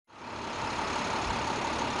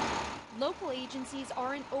Local agencies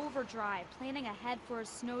are in overdrive, planning ahead for a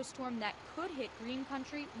snowstorm that could hit green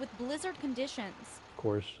country with blizzard conditions. Of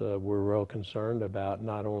course, we're real concerned about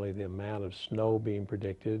not only the amount of snow being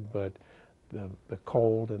predicted, but the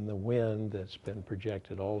cold and the wind that's been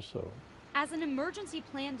projected also. As an emergency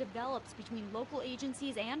plan develops between local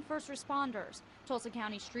agencies and first responders, Tulsa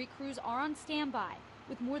County street crews are on standby.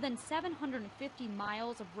 With more than 750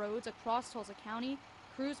 miles of roads across Tulsa County,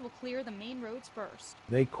 crews will clear the main roads first.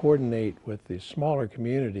 They coordinate with the smaller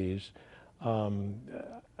communities um,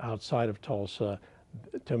 outside of Tulsa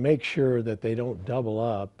to make sure that they don't double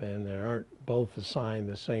up and they aren't both assigned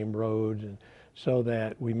the same road, and so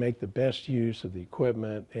that we make the best use of the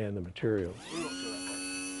equipment and the materials.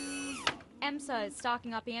 EMSA is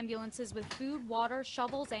stocking up ambulances with food, water,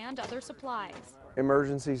 shovels, and other supplies.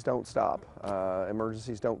 Emergencies don't stop.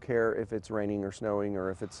 Emergencies don't care if it's raining or snowing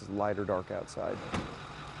or if it's light or dark outside.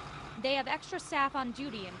 They have extra staff on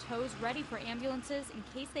duty and tows ready for ambulances in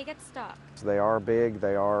case they get stuck. So they are big,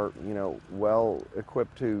 they are, well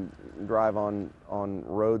equipped to drive on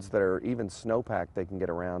roads that are even snowpacked they can get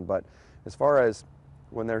around. But as far as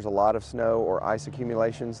when there's a lot of snow or ice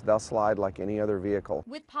accumulations, they'll slide like any other vehicle.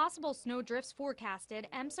 With possible snow drifts forecasted,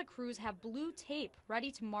 EMSA crews have blue tape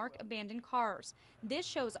ready to mark abandoned cars. This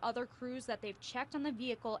shows other crews that they've checked on the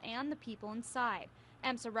vehicle and the people inside.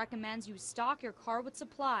 EMSA recommends you stock your car with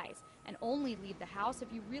supplies and only leave the house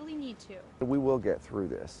if you really need to. We will get through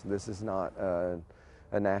this. This is not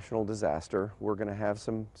a national disaster. We're going to have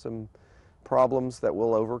some problems that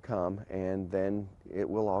we'll overcome, and then it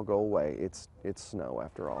will all go away. It's snow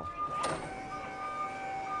after all.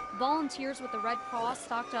 Volunteers with the Red Cross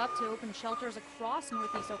stocked up to open shelters across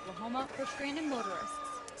northeast Oklahoma for stranded motorists.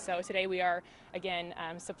 So today we are again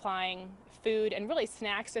supplying food and really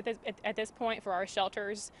snacks at this point for our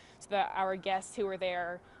shelters, so that our guests who are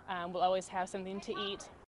there will always have something to eat.